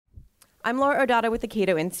I'm Laura O'Dada with the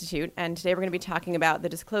Cato Institute, and today we're going to be talking about the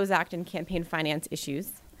Disclose Act and campaign finance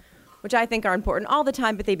issues, which I think are important all the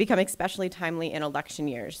time, but they become especially timely in election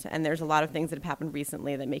years. And there's a lot of things that have happened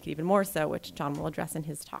recently that make it even more so, which John will address in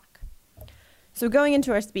his talk. So going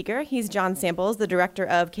into our speaker, he's John Samples, the director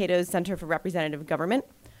of Cato's Center for Representative Government,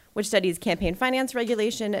 which studies campaign finance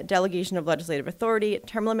regulation, delegation of legislative authority,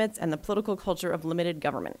 term limits, and the political culture of limited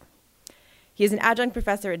government. He is an adjunct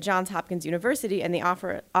professor at Johns Hopkins University and the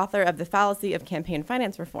author of The Fallacy of Campaign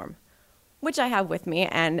Finance Reform, which I have with me,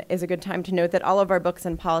 and is a good time to note that all of our books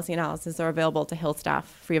and policy analysis are available to Hill staff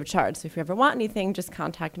free of charge. So if you ever want anything, just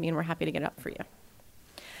contact me and we're happy to get it up for you.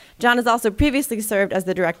 John has also previously served as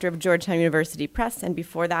the director of Georgetown University Press, and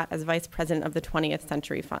before that as vice president of the 20th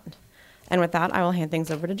Century Fund. And with that, I will hand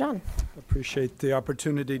things over to John. I appreciate the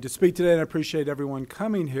opportunity to speak today, and I appreciate everyone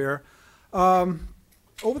coming here.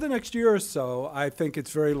 Over the next year or so, I think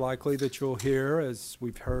it's very likely that you'll hear, as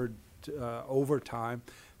we've heard over time,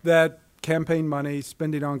 that campaign money,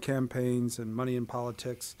 spending on campaigns, and money in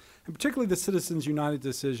politics, and particularly the Citizens United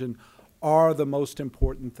decision, are the most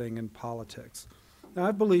important thing in politics. Now,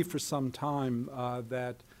 I've believed for some time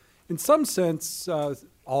that, in some sense,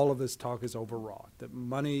 all of this talk is overwrought, that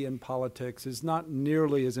money in politics is not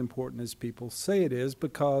nearly as important as people say it is,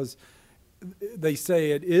 because they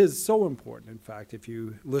say it is so important. In fact, if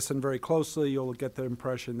you listen very closely, you'll get the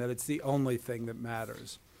impression that it's the only thing that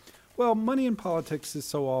matters. Well, money in politics is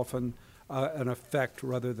so often an effect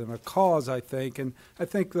rather than a cause, I think, and I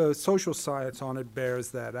think the social science on it bears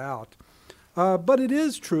that out. But it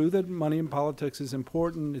is true that money in politics is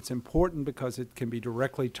important. It's important because it can be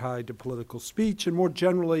directly tied to political speech and more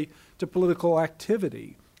generally to political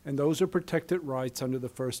activity. And those are protected rights under the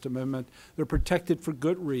First Amendment. They're protected for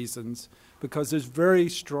good reasons because there's very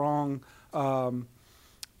strong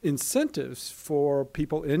incentives for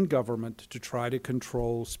people in government to try to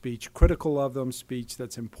control speech critical of them, speech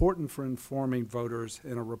that's important for informing voters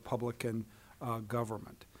in a Republican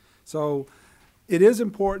government. So it is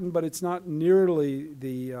important, but it's not nearly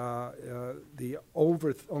the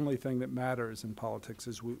only thing that matters in politics,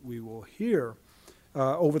 as we will hear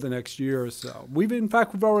over the next year or so. We've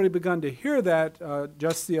already begun to hear that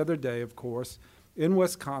just the other day, of course. In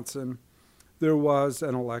Wisconsin, there was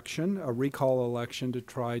an election, a recall election, to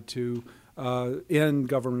try to end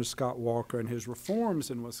Governor Scott Walker and his reforms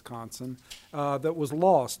in Wisconsin that was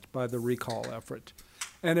lost by the recall effort.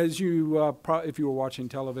 And as you, if you were watching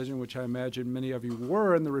television, which I imagine many of you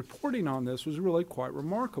were, and the reporting on this was really quite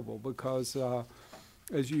remarkable because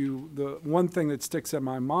the one thing that sticks in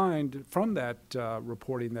my mind from that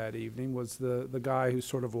reporting that evening was the guy who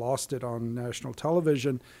sort of lost it on national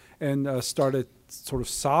television and started sort of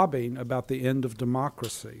sobbing about the end of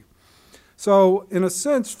democracy. So, in a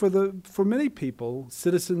sense, for many people,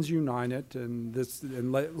 Citizens United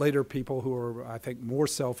and later people who are, I think, more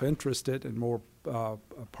self-interested and more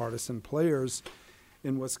partisan players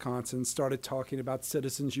in Wisconsin started talking about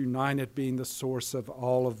Citizens United being the source of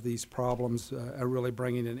all of these problems, really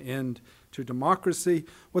bringing an end to democracy.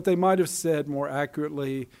 What they might have said more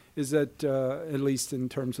accurately is that, at least in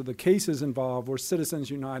terms of the cases involved, were Citizens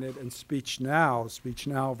United and Speech Now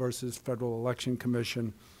versus Federal Election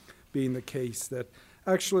Commission being the case that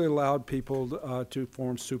actually allowed people to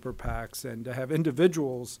form super PACs and to have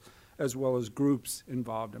individuals as well as groups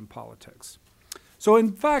involved in politics. So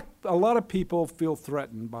in fact, a lot of people feel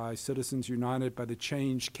threatened by Citizens United, by the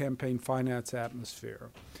changed campaign finance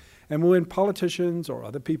atmosphere. And when politicians or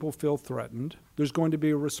other people feel threatened, there's going to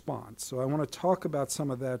be a response. So I want to talk about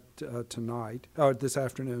some of that this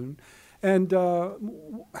afternoon, and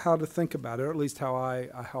how to think about it, or at least how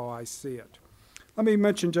I see it. Let me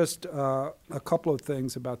mention just a couple of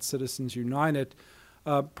things about Citizens United.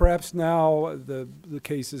 Perhaps now the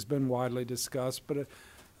case has been widely discussed, but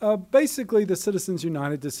basically, the Citizens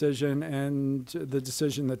United decision and the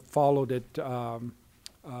decision that followed it,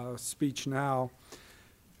 Speech Now,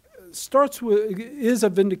 is a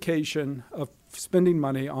vindication of spending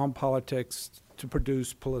money on politics to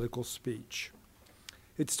produce political speech.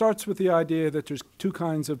 It starts with the idea that there's two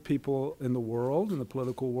kinds of people in the world, in the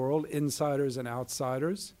political world, insiders and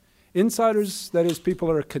outsiders. Insiders, that is, people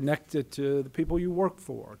that are connected to the people you work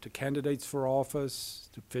for, to candidates for office,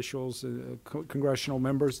 to officials, congressional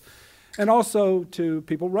members, and also to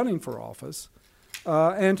people running for office,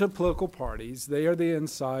 and to political parties. They are the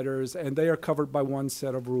insiders, and they are covered by one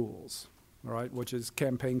set of rules, all right, which is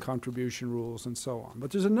campaign contribution rules and so on.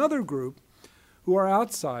 But there's another group who are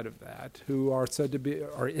outside of that, who are said to be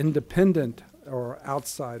independent or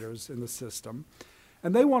outsiders in the system,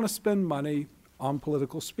 and they want to spend money on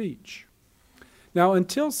political speech. Now,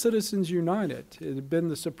 until Citizens United, it had been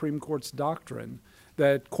the Supreme Court's doctrine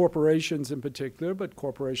that corporations in particular, but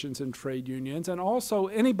corporations and trade unions, and also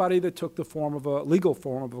anybody that took the form of a legal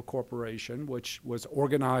form of a corporation, which was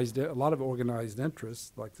organized, a lot of organized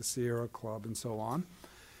interests, like the Sierra Club and so on,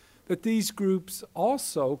 that these groups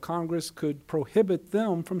also, Congress could prohibit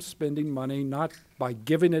them from spending money, not by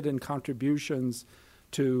giving it in contributions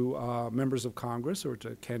to members of Congress or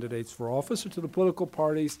to candidates for office or to the political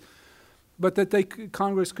parties, but that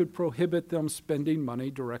Congress could prohibit them spending money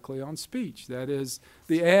directly on speech. That is,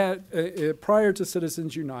 the ad, prior to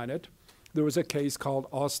Citizens United, there was a case called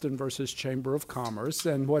Austin versus Chamber of Commerce,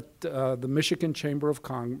 and what the Michigan Chamber of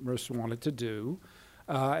Commerce wanted to do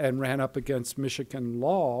and ran up against Michigan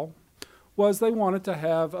law was they wanted to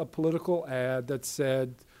have a political ad that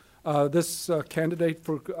said, this candidate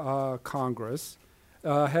for Congress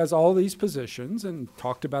has all these positions, and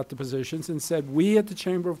talked about the positions and said, we at the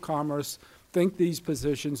Chamber of Commerce think these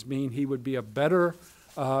positions mean he would be a better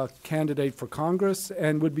candidate for Congress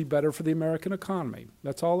and would be better for the American economy.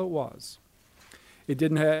 That's all it was. It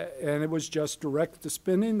didn't and it was just direct to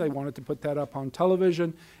spending. They wanted to put that up on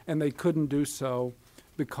television, and they couldn't do so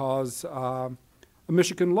because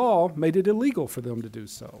Michigan law made it illegal for them to do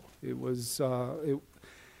so. It was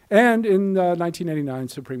and in 1989,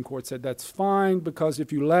 Supreme Court said that's fine because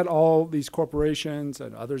if you let all these corporations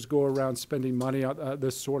and others go around spending money on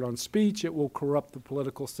this sort on speech, it will corrupt the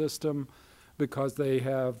political system because they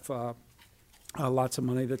have lots of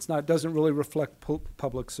money that's not doesn't really reflect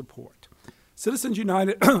public support. Citizens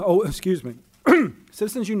United,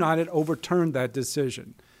 Citizens United overturned that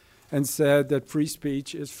decision and said that free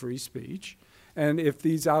speech is free speech, and if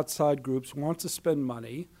these outside groups want to spend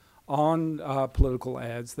money on political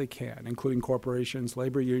ads, they can, including corporations,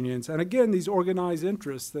 labor unions, and again, these organized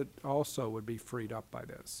interests that also would be freed up by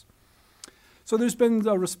this. So there's been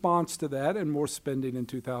a response to that and more spending in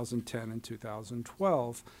 2010 and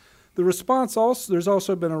 2012. The response also, there's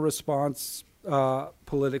also been a response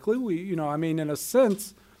politically. In a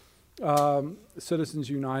sense, Citizens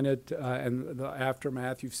United and the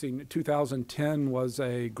aftermath, you've seen 2010 was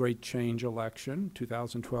a great change election.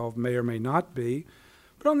 2012 may or may not be.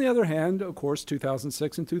 But on the other hand, of course,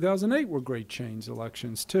 2006 and 2008 were great change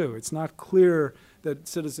elections, too. It's not clear that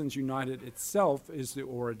Citizens United itself is the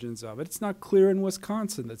origins of it. It's not clear in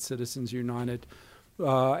Wisconsin that Citizens United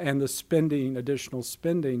and the spending, additional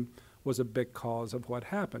spending, was a big cause of what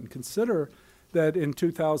happened. Consider that in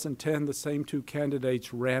 2010, the same two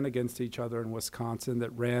candidates ran against each other in Wisconsin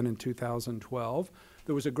that ran in 2012.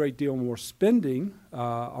 There was a great deal more spending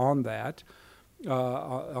on that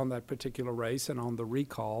particular race and on the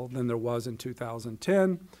recall than there was in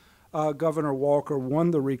 2010. Governor Walker won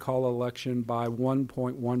the recall election by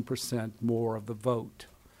 1.1% more of the vote.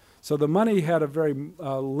 So the money had a very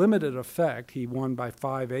limited effect. He won by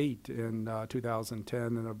 5.8 in 2010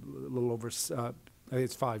 and a little over, I think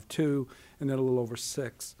it's 5.2, and then a little over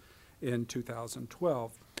 6 in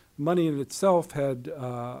 2012. Money in itself had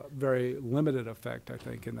very limited effect, I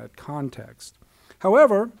think, in that context.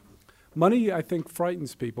 However, money, I think,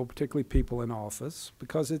 frightens people, particularly people in office,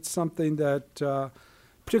 because it's something that,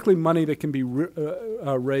 particularly money that can be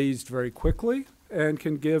raised very quickly and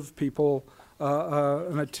can give people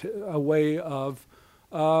a way of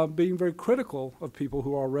being very critical of people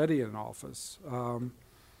who are already in office.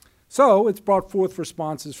 So it's brought forth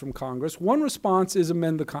responses from Congress. One response is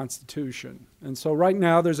amend the Constitution. And so right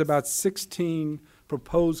now there's about 16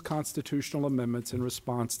 proposed constitutional amendments in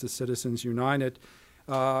response to Citizens United,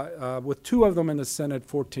 with 2 of them in the Senate,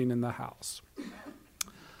 14 in the House.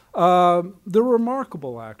 They're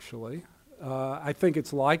remarkable, actually. I think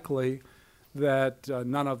it's likely that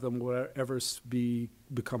none of them will ever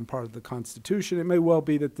become part of the Constitution. It may well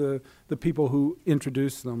be that the people who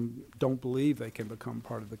introduce them don't believe they can become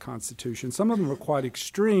part of the Constitution. Some of them are quite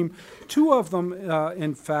extreme. 2 of them,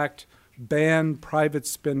 in fact, ban private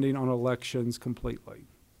spending on elections completely.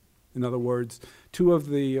 In other words, 2 of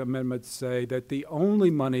the amendments say that the only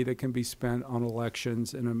money that can be spent on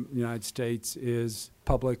elections in the United States is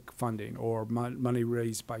public funding or money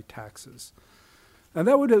raised by taxes. And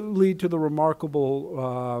that would lead to the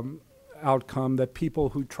remarkable outcome that people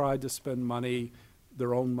who tried to spend money,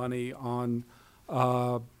 their own money, on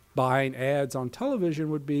buying ads on television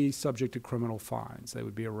would be subject to criminal fines. They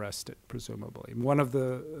would be arrested, presumably. One of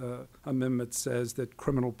the amendments says that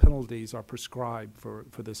criminal penalties are prescribed for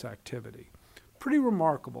this activity. Pretty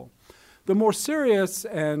remarkable. The more serious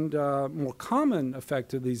and more common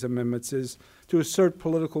effect of these amendments is to assert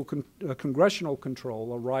political congressional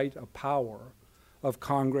control, a right, a power of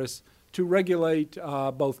Congress to regulate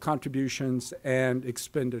both contributions and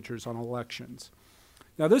expenditures on elections.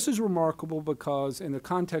 Now, this is remarkable because in the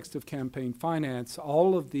context of campaign finance,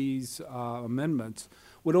 all of these amendments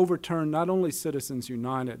would overturn not only Citizens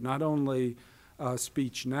United, not only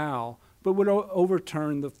Speech Now, but would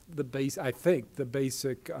overturn the basic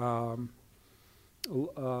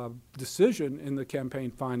decision in the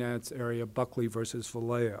campaign finance area, Buckley versus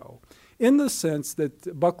Valeo, in the sense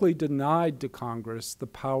that Buckley denied to Congress the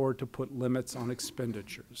power to put limits on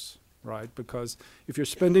expenditures, right? Because if you're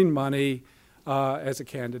spending money as a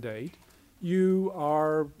candidate, you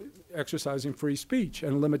are exercising free speech,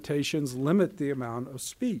 and limitations limit the amount of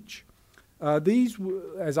speech.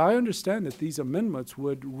 As I understand it, these amendments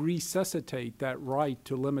would resuscitate that right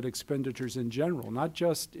to limit expenditures in general, not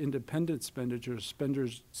just independent expenditures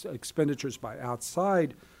by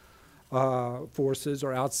outside forces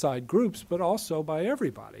or outside groups, but also by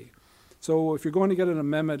everybody. So if you're going to get an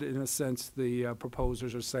amendment, in a sense, the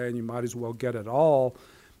proposers are saying you might as well get it all.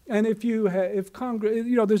 And if Congress,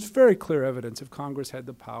 there's very clear evidence if Congress had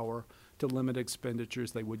the power to limit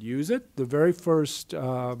expenditures, they would use it. The very first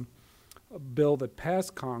bill that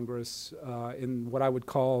passed Congress in what I would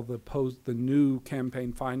call the new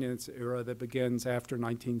campaign finance era that begins after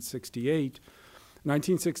 1968.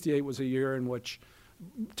 1968 was a year in which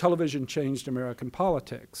television changed American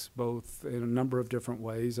politics, both in a number of different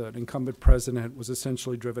ways. An incumbent president was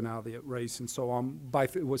essentially driven out of the race and so on by,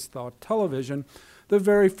 it was thought, television. The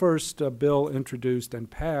very first bill introduced and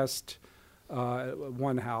passed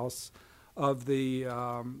one house of the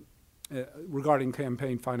regarding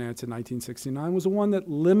campaign finance in 1969 was the one that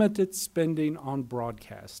limited spending on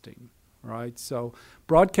broadcasting, right? So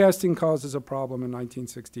broadcasting causes a problem in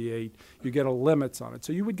 1968. You get limits on it.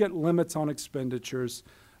 So you would get limits on expenditures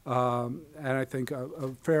and I think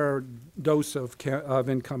a fair dose of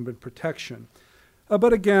incumbent protection.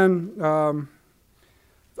 But again,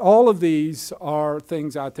 all of these are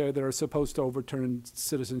things out there that are supposed to overturn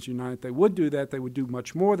Citizens United. They would do that. They would do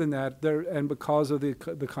much more than that. And because of the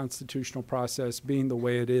constitutional process being the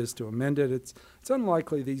way it is to amend it, it's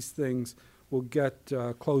unlikely these things will get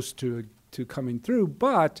close to coming through.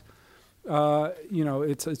 But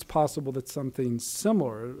it's possible that something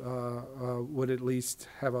similar would at least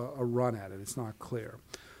have a run at it. It's not clear.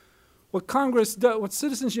 What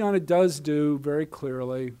Citizens United does do very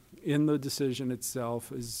clearly in the decision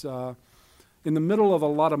itself is in the middle of a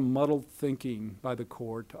lot of muddled thinking by the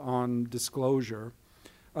court on disclosure.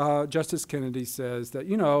 Justice Kennedy says that,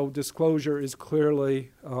 disclosure is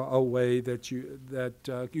clearly a way that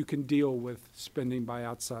you can deal with spending by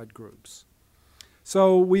outside groups.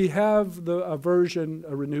 So we have a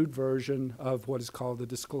renewed version of what is called the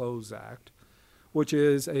Disclose Act, which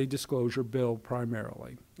is a disclosure bill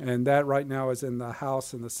primarily. And that right now is in the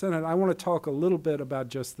House and the Senate. I want to talk a little bit about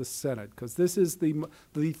just the Senate, because this is the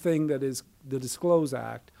thing that is the Disclose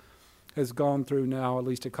Act has gone through now at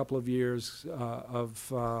least a couple of years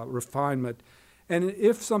of refinement. And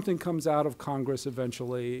if something comes out of Congress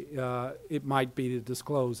eventually, it might be the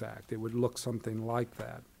Disclose Act. It would look something like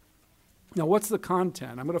that. Now, what's the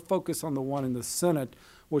content? I'm going to focus on the one in the Senate,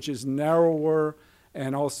 which is narrower,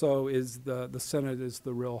 and also is the Senate is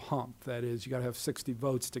the real hump. That is, you got to have 60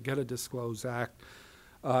 votes to get a Disclose Act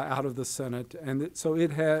out of the Senate. And so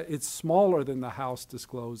it's smaller than the House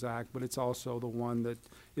Disclose Act, but it's also the one that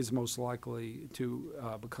is most likely to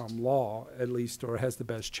become law, at least, or has the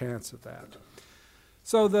best chance of that.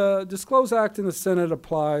 So the Disclose Act in the Senate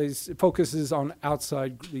focuses on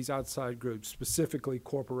these outside groups, specifically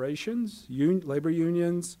corporations, labor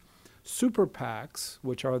unions, super PACs,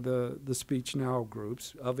 which are the Speech Now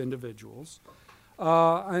groups of individuals,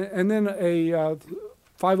 and then a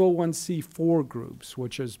 501c4 groups,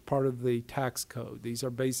 which is part of the tax code. These are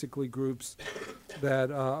basically groups that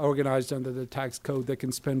are organized under the tax code that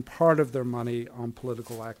can spend part of their money on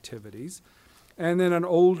political activities. And then an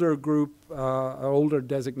older group, older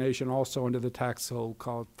designation also under the tax code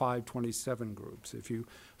called 527 groups. If you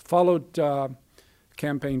followed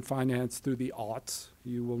campaign finance through the aughts,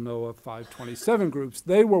 you will know of 527 groups.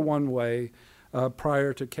 They were one way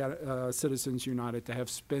prior to Citizens United to have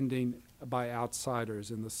spending by outsiders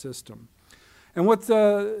in the system. And it's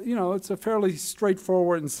a fairly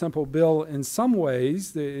straightforward and simple bill in some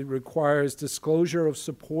ways. It requires disclosure of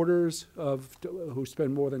supporters who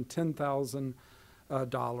spend more than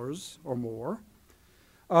 $10,000 or more.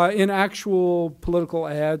 In actual political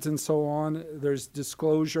ads and so on, there's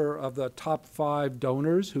disclosure of the top 5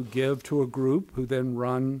 donors who give to a group who then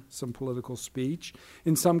run some political speech.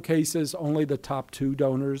 In some cases, only the top 2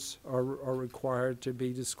 donors are required to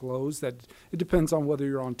be disclosed. It depends on whether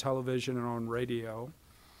you're on television or on radio.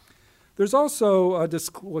 There's also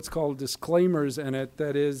what's called disclaimers in it,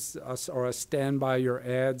 that is, or a stand by your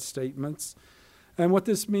ad statements. And what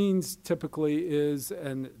this means typically is,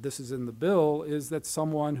 and this is in the bill, is that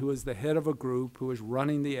someone who is the head of a group who is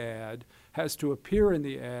running the ad has to appear in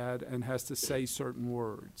the ad and has to say certain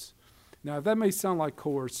words. Now, that may sound like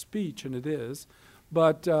coerced speech, and it is,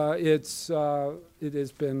 but it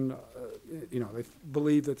has been, they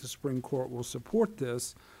believe that the Supreme Court will support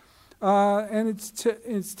this. And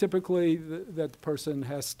it's typically that the person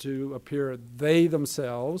has to appear, they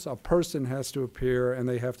themselves, a person has to appear, and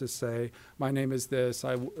they have to say, my name is this,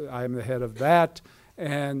 I am the head of that,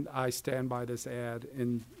 and I stand by this ad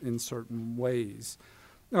in certain ways.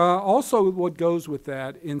 Also, what goes with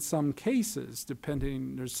that, in some cases,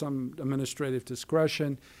 there's some administrative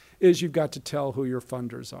discretion, is you've got to tell who your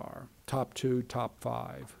funders are, top 2, top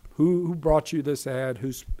 5. Who brought you this ad,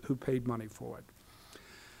 who paid money for it.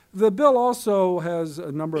 The bill also has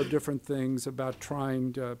a number of different things about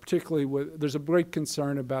trying to, particularly there's a great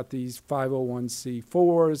concern about these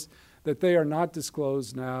 501c4s, that they are not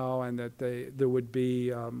disclosed now and that there would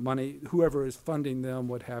be money, whoever is funding them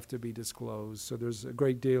would have to be disclosed. So there's a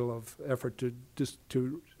great deal of effort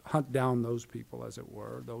to hunt down those people, as it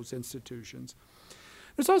were, those institutions.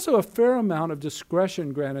 There's also a fair amount of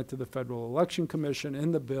discretion granted to the Federal Election Commission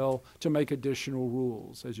in the bill to make additional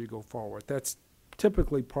rules as you go forward. That's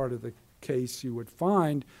typically part of the case you would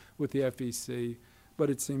find with the FEC, but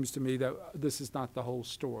it seems to me that this is not the whole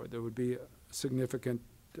story. There would be a significant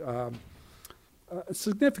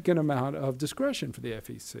amount of discretion for the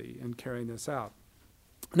FEC in carrying this out.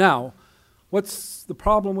 Now, what's the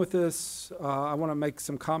problem with this? I want to make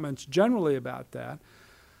some comments generally about that.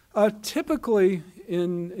 Typically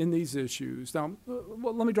in these issues, now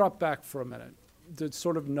let me drop back for a minute to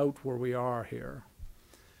sort of note where we are here.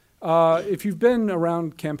 If you've been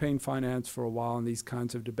around campaign finance for a while in these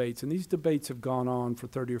kinds of debates, and these debates have gone on for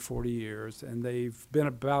 30 or 40 years, and they've been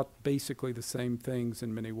about basically the same things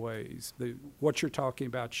in many ways. What you're talking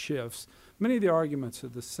about shifts. Many of the arguments are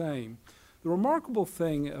the same. The remarkable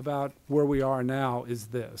thing about where we are now is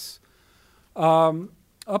this.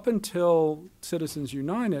 Up until Citizens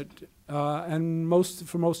United, and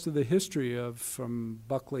for most of the history from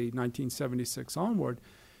Buckley 1976 onward,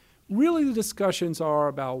 really the discussions are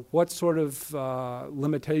about what sort of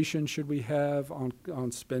limitations should we have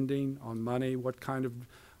on spending, on money, what kind of,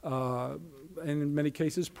 and in many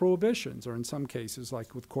cases prohibitions, or in some cases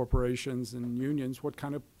like with corporations and unions, what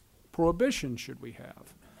kind of prohibition should we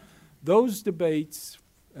have? Those debates,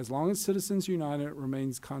 as long as Citizens United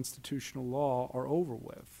remains constitutional law, are over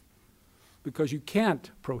with, because you can't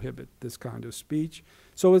prohibit this kind of speech.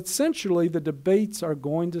 So essentially the debates are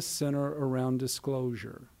going to center around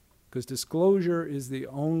disclosure, because disclosure is the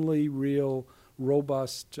only real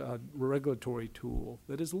robust regulatory tool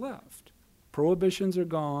that is left. Prohibitions are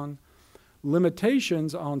gone.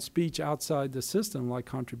 Limitations on speech outside the system, like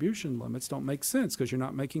contribution limits, don't make sense because you're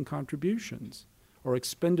not making contributions. Or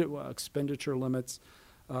expenditure limits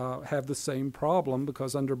have the same problem,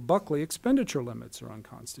 because under Buckley, expenditure limits are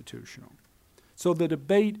unconstitutional. So the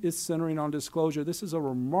debate is centering on disclosure. This is a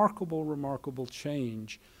remarkable, remarkable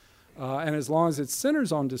change. And as long as it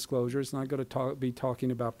centers on disclosure, it's not going to be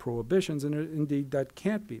talking about prohibitions, and indeed that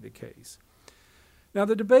can't be the case. Now,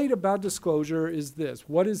 the debate about disclosure is this.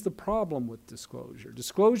 What is the problem with disclosure?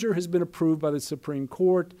 Disclosure has been approved by the Supreme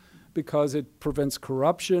Court because it prevents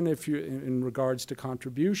corruption in regards to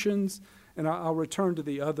contributions. And I'll return to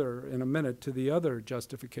the other in a minute, to the other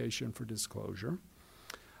justification for disclosure.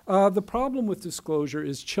 The problem with disclosure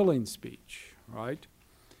is chilling speech, right?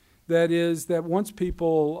 That is that once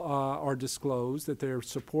people are disclosed that they're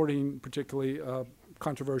supporting particularly a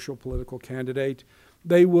controversial political candidate,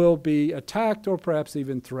 they will be attacked or perhaps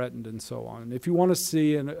even threatened and so on. And if you want to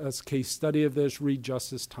see a case study of this, read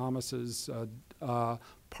Justice Thomas's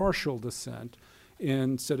partial dissent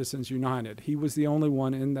in Citizens United. He was the only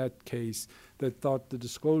one in that case that thought the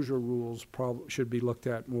disclosure rules should be looked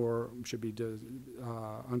at more, should be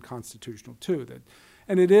unconstitutional too.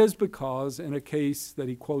 And it is because in a case that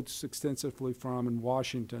he quotes extensively from in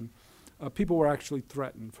Washington, people were actually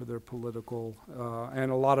threatened for their political,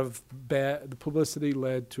 and a lot of the publicity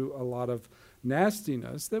led to a lot of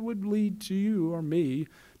nastiness that would lead to you or me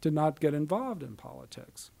to not get involved in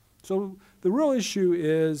politics. So the real issue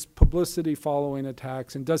is publicity following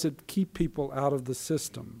attacks, and does it keep people out of the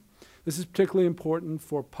system? This is particularly important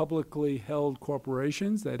for publicly held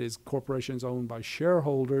corporations, that is, corporations owned by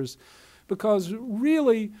shareholders, because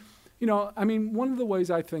really, one of the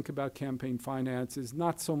ways I think about campaign finance is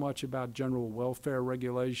not so much about general welfare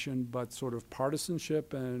regulation, but sort of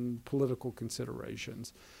partisanship and political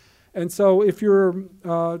considerations. And so if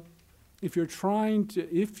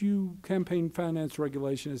campaign finance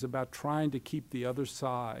regulation is about trying to keep the other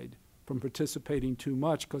side from participating too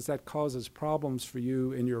much because that causes problems for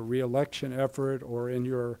you in your reelection effort or in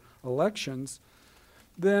your elections,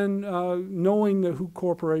 then knowing who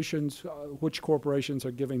corporations, which corporations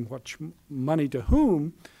are giving what money to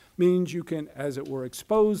whom, means you can, as it were,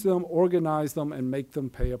 expose them, organize them, and make them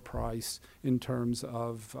pay a price in terms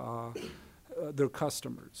of their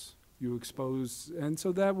customers. You expose, and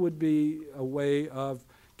so that would be a way of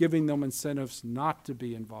giving them incentives not to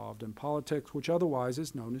be involved in politics, which otherwise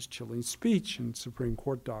is known as chilling speech in Supreme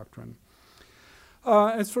Court doctrine.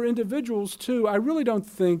 As for individuals, too, I really don't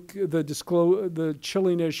think the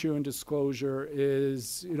chilling issue and disclosure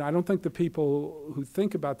is, I don't think the people who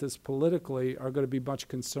think about this politically are going to be much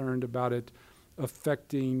concerned about it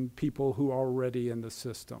affecting people who are already in the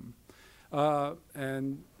system.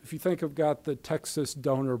 And if you think of the Texas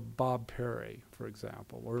donor Bob Perry, for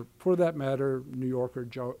example, or for that matter, New Yorker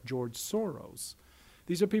George Soros.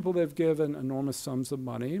 These are people that have given enormous sums of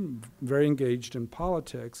money and very engaged in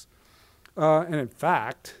politics. And in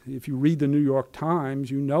fact, if you read the New York Times,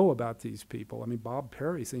 you know about these people. I mean, Bob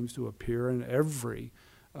Perry seems to appear in every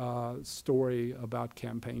story about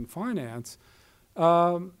campaign finance.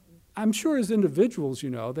 I'm sure as individuals,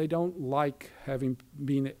 they don't like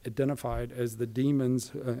being identified as the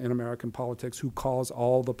demons in American politics who cause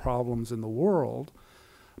all the problems in the world.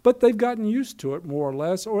 But they've gotten used to it, more or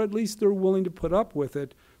less, or at least they're willing to put up with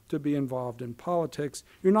it to be involved in politics.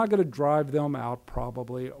 You're not going to drive them out,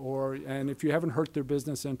 probably, and if you haven't hurt their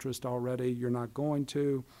business interest already, you're not going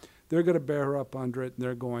to. They're going to bear up under it, and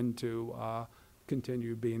they're going to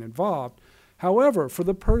continue being involved. However, for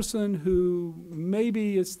the person who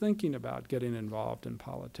maybe is thinking about getting involved in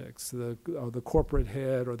politics, the corporate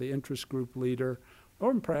head or the interest group leader,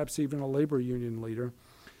 or perhaps even a labor union leader,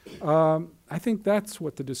 I think that's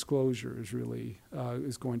what the disclosure is really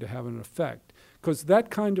is going to have an effect, because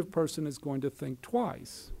that kind of person is going to think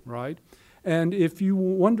twice, right? And if you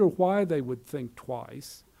wonder why they would think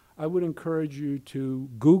twice, I would encourage you to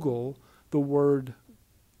Google the word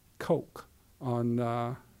Coke on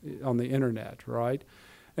the internet, right?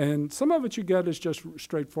 And some of it you get is just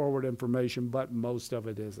straightforward information, but most of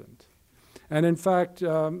it isn't. And in fact,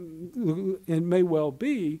 it may well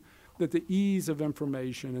be that the ease of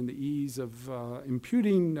information and the ease of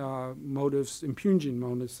impugning motives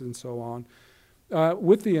and so on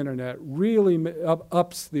with the internet really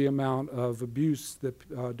ups the amount of abuse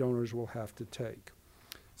that donors will have to take.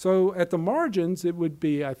 So at the margins, it would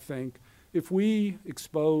be, I think, if we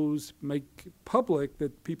make public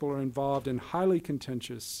that people are involved in highly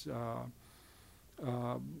contentious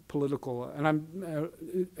political, and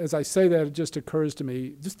as I say that, it just occurs to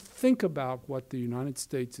me, just think about what the United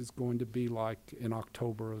States is going to be like in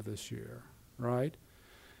October of this year, right?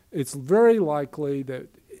 It's very likely that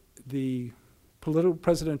the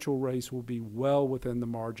presidential race will be well within the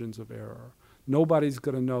margins of error. Nobody's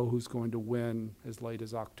going to know who's going to win as late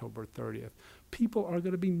as October 30th. People are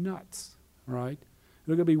going to be nuts, right?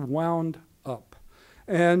 They're going to be wound up.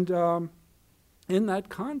 And in that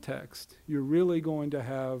context, you're really going to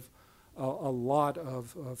have a lot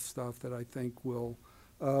of stuff that I think will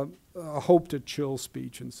hope to chill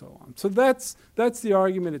speech and so on. So that's the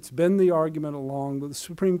argument. It's been the argument along. The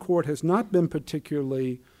Supreme Court has not been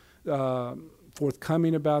particularly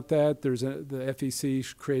forthcoming about that. The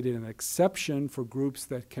FEC created an exception for groups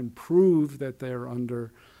that can prove that they're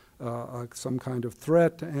under some kind of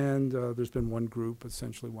threat, and there's been one group,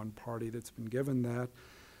 essentially one party, that's been given that.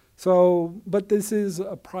 So, but this is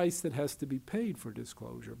a price that has to be paid for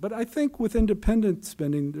disclosure. But I think with independent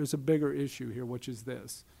spending, there's a bigger issue here, which is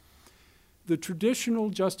this. The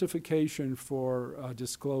traditional justification for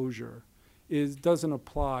disclosure doesn't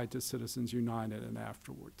apply to Citizens United and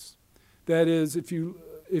afterwards. That is,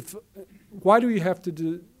 why do you have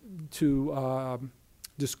to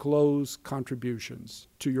disclose contributions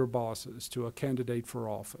to your bosses, to a candidate for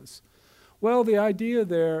office? Well, the idea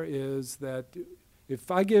there is that if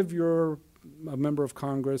I give a member of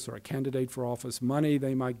Congress or a candidate for office money,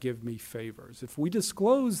 they might give me favors. If we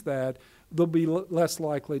disclose that, they'll be less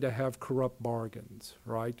likely to have corrupt bargains,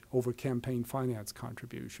 right, over campaign finance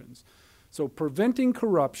contributions. So preventing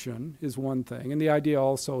corruption is one thing, and the idea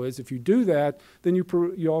also is if you do that, then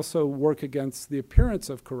you also work against the appearance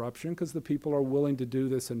of corruption because the people are willing to do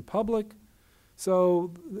this in public.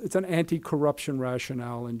 So it's an anti-corruption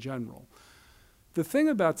rationale in general. The thing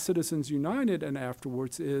about Citizens United and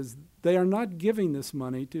afterwards is they are not giving this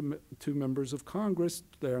money to members of Congress.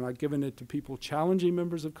 They are not giving it to people challenging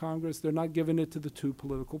members of Congress. They're not giving it to the two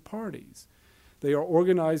political parties. They are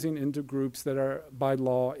organizing into groups that are, by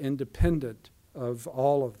law, independent of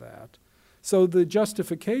all of that. So the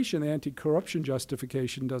justification, the anti-corruption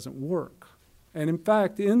justification, doesn't work. And in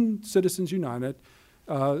fact, in Citizens United,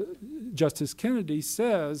 Justice Kennedy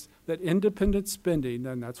says that independent spending,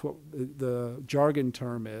 and that's what the jargon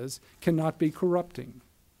term is, cannot be corrupting.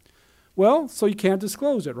 Well, so you can't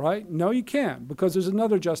disclose it, right? No, you can't, because there's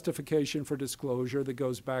another justification for disclosure that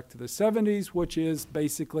goes back to the 70s, which is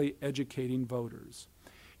basically educating voters.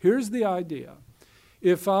 Here's the idea.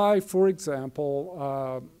 If I, for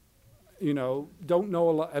example, don't know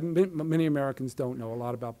a lot, many Americans don't know a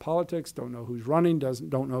lot about politics, don't know who's running,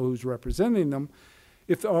 don't know who's representing them.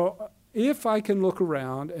 If I can look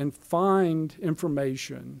around and find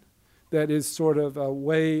information that is sort of a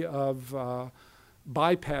way of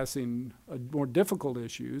bypassing more difficult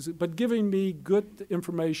issues, but giving me good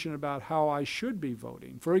information about how I should be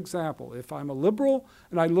voting. For example, if I'm a liberal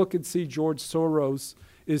and I look and see George Soros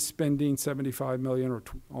is spending $75 million,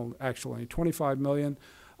 or actually $25 million,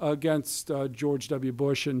 against George W.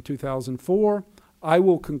 Bush in 2004, I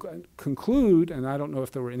will conclude, and I don't know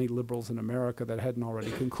if there were any liberals in America that hadn't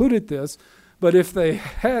already concluded this, but if they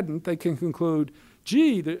hadn't, they can conclude,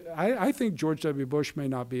 gee, I think George W. Bush may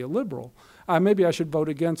not be a liberal. Maybe I should vote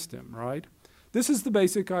against him, right? This is the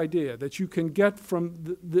basic idea that you can get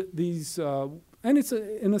from these, and it's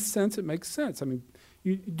in a sense, it makes sense. I mean,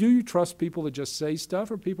 do you trust people that just say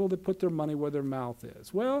stuff or people that put their money where their mouth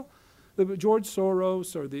is? Well, George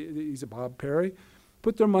Soros or he's a Bob Perry,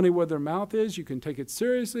 put their money where their mouth is. You can take it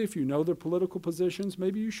seriously. If you know their political positions,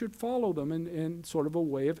 maybe you should follow them in sort of a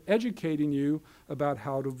way of educating you about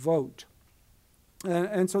how to vote.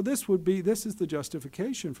 And so this is the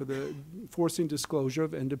justification for the forcing disclosure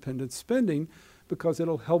of independent spending, because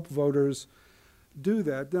it'll help voters do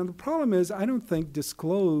that. Now the problem is I don't think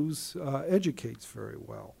disclose educates very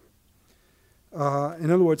well. In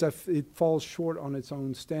other words, it falls short on its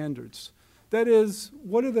own standards. That is,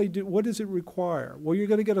 what do they do? What does it require? Well, you're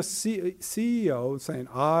going to get a CEO saying,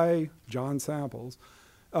 I, John Samples,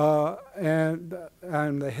 and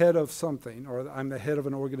I'm the head of something, or I'm the head of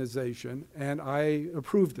an organization, and I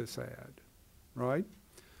approve this ad, right?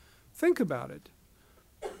 Think about it.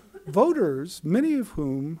 Voters, many of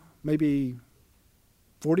whom, maybe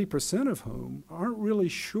 40% of whom, aren't really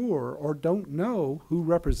sure or don't know who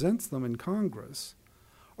represents them in Congress,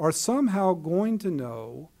 are somehow going to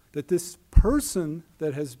know that this person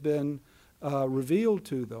that has been revealed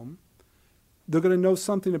to them, they're going to know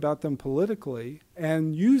something about them politically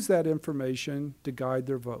and use that information to guide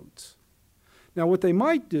their votes. Now, what they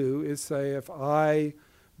might do is say, if I,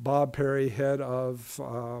 Bob Perry, head of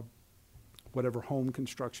whatever home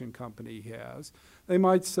construction company he has, they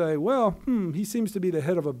might say, well, he seems to be the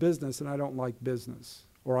head of a business and I don't like business,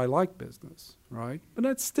 or I like business, right? But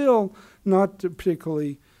that's still not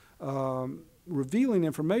particularly revealing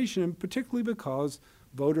information, particularly because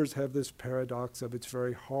voters have this paradox of it's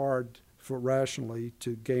very hard for rationally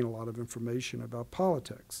to gain a lot of information about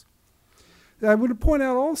politics. I would point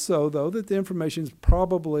out also, though, that the information is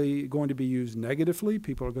probably going to be used negatively.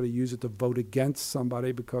 People are going to use it to vote against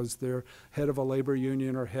somebody because they're head of a labor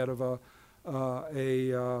union or head of a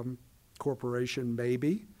corporation,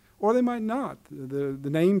 maybe. Or they might not. The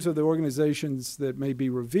names of the organizations that may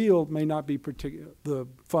be revealed may not be the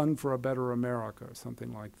Fund for a Better America or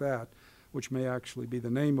something like that, which may actually be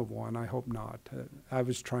the name of one. I hope not. I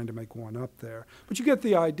was trying to make one up there. But you get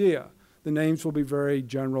the idea. The names will be very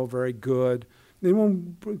general, very good. They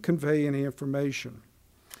won't convey any information.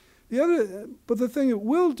 But the thing it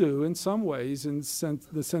will do in some ways, in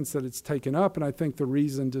the sense that it's taken up, and I think the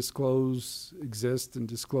reason disclose exists and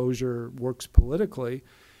disclosure works politically,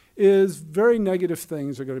 is very negative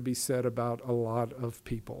things are going to be said about a lot of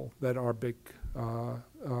people that are big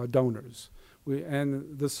donors.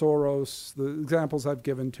 And the Soros, the examples I've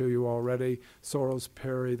given to you already, Soros,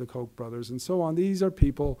 Perry, the Koch brothers, and so on, these are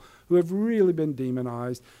people who have really been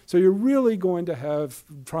demonized. So you're really going to have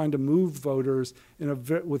trying to move voters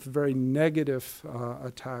with very negative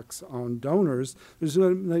attacks on donors. There's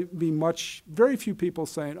going to be very few people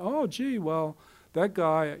saying, oh, gee, well, that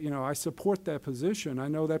guy, I support that position. I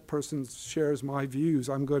know that person shares my views.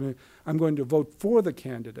 I'm going to vote for the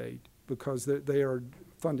candidate because they are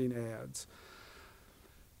funding ads.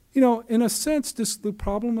 In a sense, the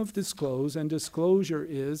problem of disclosure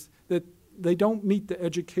is that they don't meet the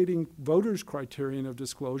educating voters criterion of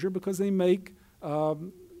disclosure because they make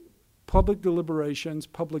public deliberations,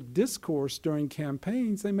 public discourse during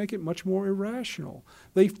campaigns, they make it much more irrational.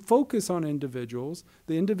 They focus on individuals.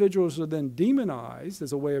 The individuals are then demonized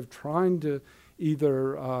as a way of trying to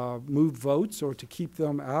either move votes or to keep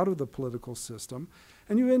them out of the political system.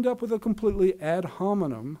 And you end up with a completely ad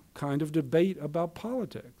hominem kind of debate about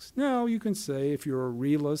politics. Now, you can say, if you're a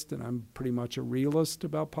realist, and I'm pretty much a realist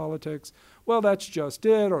about politics, well, that's just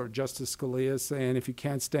it, or Justice Scalia saying, if you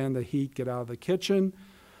can't stand the heat, get out of the kitchen.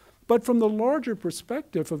 But from the larger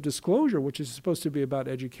perspective of disclosure, which is supposed to be about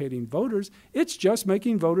educating voters, it's just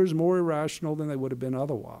making voters more irrational than they would have been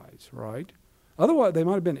otherwise, right? Otherwise, they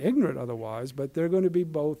might have been ignorant otherwise, but they're going to be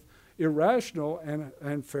both irrational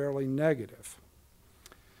and fairly negative.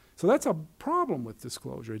 So that's a problem with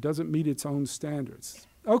disclosure. It doesn't meet its own standards.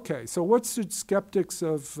 Okay, so what's the skeptics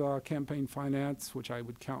of campaign finance, which I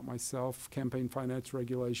would count myself, campaign finance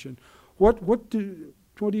regulation? What do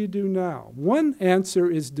you do now? One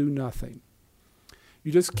answer is do nothing.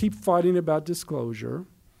 You just keep fighting about disclosure.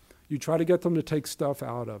 You try to get them to take stuff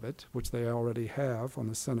out of it, which they already have on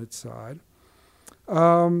the Senate side.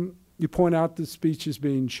 You point out that speech is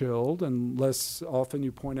being chilled, and less often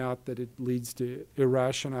you point out that it leads to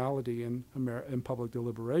irrationality in public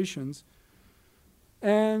deliberations.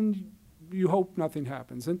 And you hope nothing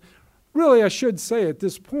happens. And really, I should say at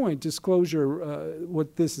this point, disclosure,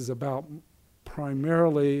 what this is about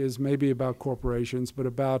primarily is maybe about corporations, but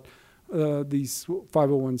about these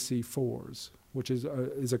 501c4s, which is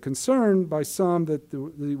a concern by some that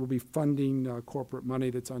they will be funding corporate money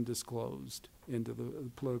that's undisclosed into the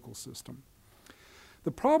political system.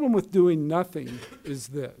 The problem with doing nothing is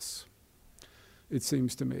this, it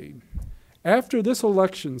seems to me. After this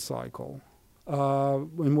election cycle,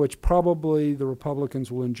 in which probably the Republicans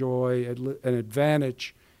will enjoy an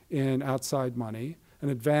advantage in outside money, an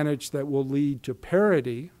advantage that will lead to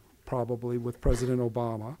parity, probably, with President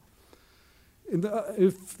Obama.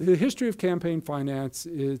 If the history of campaign finance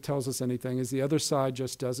tells us anything, is the other side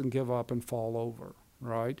just doesn't give up and fall over,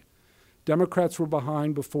 right? Democrats were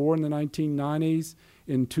behind before in the 1990s.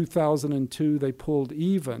 In 2002, they pulled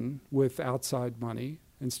even with outside money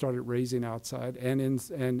and started raising outside and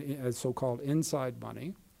so-called inside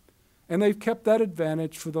money. And they've kept that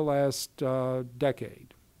advantage for the last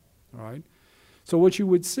decade, right? So what you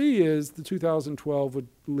would see is the 2012 would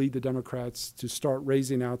lead the Democrats to start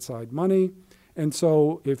raising outside money. And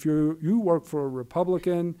so if you work for a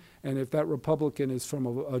Republican, and if that Republican is from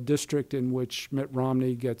a district in which Mitt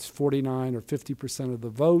Romney gets 49 or 50% of the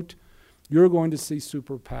vote, you're going to see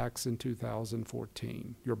super PACs in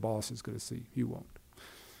 2014. Your boss is going to see, you won't,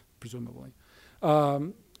 presumably.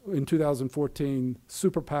 In 2014,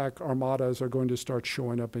 super PAC armadas are going to start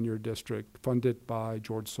showing up in your district, funded by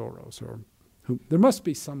George Soros, or there must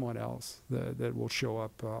be someone else that will show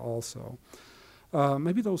up also.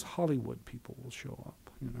 Maybe those Hollywood people will show up,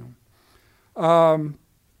 you know.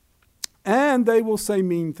 And they will say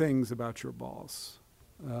mean things about your boss,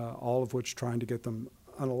 all of which trying to get them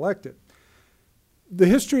unelected. The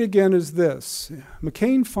history, again, is this.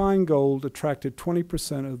 McCain-Feingold attracted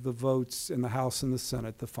 20% of the votes in the House and the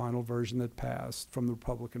Senate, the final version that passed, from the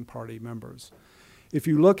Republican Party members. If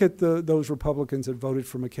you look at those Republicans that voted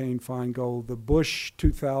for McCain-Feingold, the Bush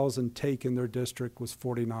 2000 take in their district was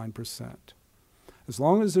 49%. As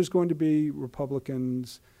long as there's going to be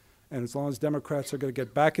Republicans and as long as Democrats are going to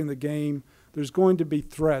get back in the game, there's going to be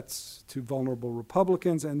threats to vulnerable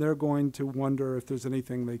Republicans, and they're going to wonder if there's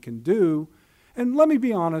anything they can do. And let me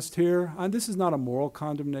be honest here, this is not a moral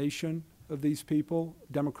condemnation of these people,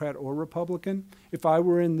 Democrat or Republican. If I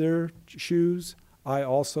were in their shoes, I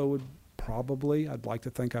also would probably, I'd like to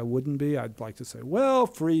think I wouldn't be. I'd like to say, well,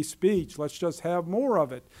 free speech, let's just have more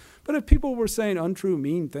of it. But if people were saying untrue,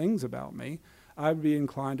 mean things about me, I'd be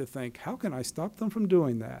inclined to think, how can I stop them from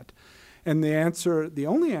doing that? And the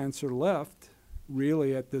only answer left,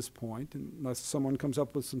 really at this point, unless someone comes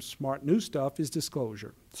up with some smart new stuff, is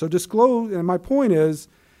disclosure. So and my point is,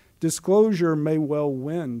 disclosure may well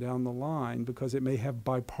win down the line because it may have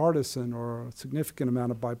bipartisan or a significant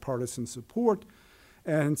amount of bipartisan support.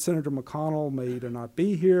 And Senator McConnell may either not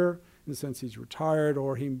be here in the sense he's retired,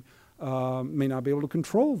 or he may not be able to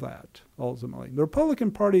control that ultimately. The Republican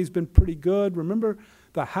Party has been pretty good. Remember,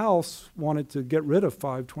 the House wanted to get rid of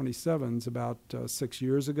 527s about 6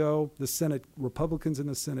 years ago. The Senate, Republicans in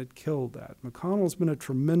the Senate killed that. McConnell's been a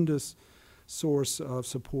tremendous source of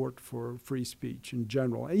support for free speech in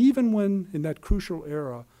general, even when in that crucial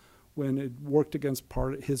era when it worked against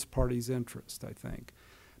his party's interest, I think.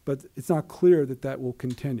 But it's not clear that that will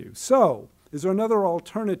continue. So, is there another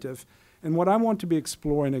alternative? And what I want to be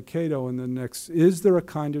exploring at Cato in the next, is there a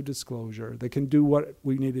kind of disclosure that can do what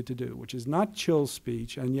we needed to do, which is not chill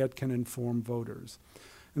speech and yet can inform voters?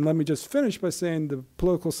 And let me just finish by saying the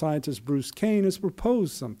political scientist Bruce Kane has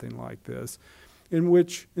proposed something like this, in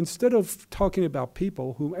which instead of talking about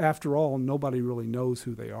people who, after all, nobody really knows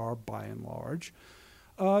who they are by and large,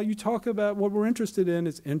 you talk about what we're interested in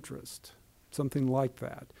is interest, something like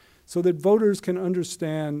that, so that voters can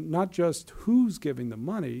understand not just who's giving the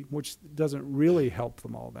money, which doesn't really help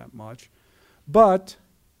them all that much, but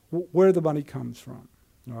where the money comes from,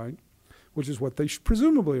 right? Which is what they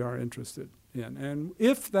presumably are interested in. And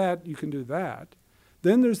if that you can do that,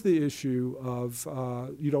 then there's the issue of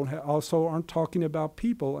you also aren't talking about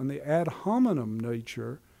people, and the ad hominem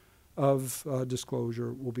nature of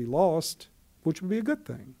disclosure will be lost, which would be a good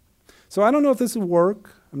thing. So I don't know if this will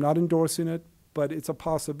work. I'm not endorsing it, but it's a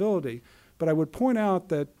possibility. But I would point out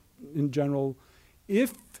that, in general,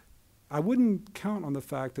 if I wouldn't count on the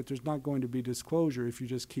fact that there's not going to be disclosure if you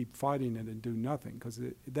just keep fighting it and do nothing, because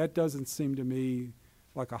that doesn't seem to me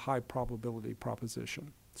like a high probability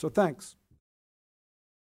proposition. So thanks.